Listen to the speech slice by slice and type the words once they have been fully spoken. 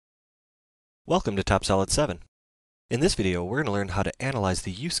Welcome to TopSolid 7. In this video, we're going to learn how to analyze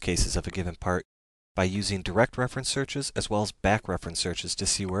the use cases of a given part by using direct reference searches as well as back reference searches to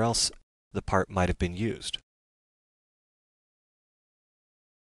see where else the part might have been used.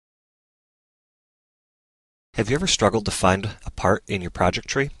 Have you ever struggled to find a part in your project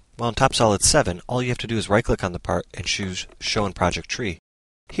tree? Well, in TopSolid 7, all you have to do is right-click on the part and choose Show in Project Tree.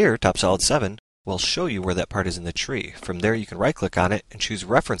 Here, TopSolid 7 will show you where that part is in the tree. From there, you can right-click on it and choose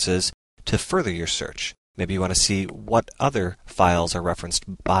References to further your search. Maybe you want to see what other files are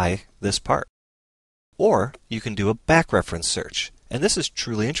referenced by this part. Or you can do a back reference search. And this is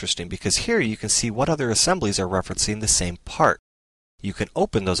truly interesting because here you can see what other assemblies are referencing the same part. You can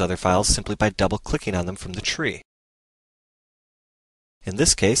open those other files simply by double-clicking on them from the tree. In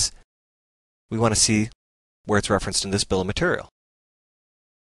this case, we want to see where it's referenced in this bill of material.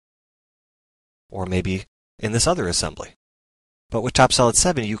 Or maybe in this other assembly. But with TopSolid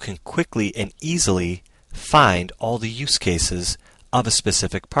 7, you can quickly and easily find all the use cases of a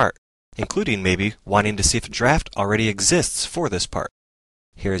specific part, including maybe wanting to see if a draft already exists for this part.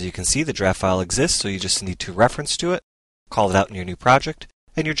 Here, as you can see, the draft file exists, so you just need to reference to it, call it out in your new project,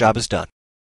 and your job is done.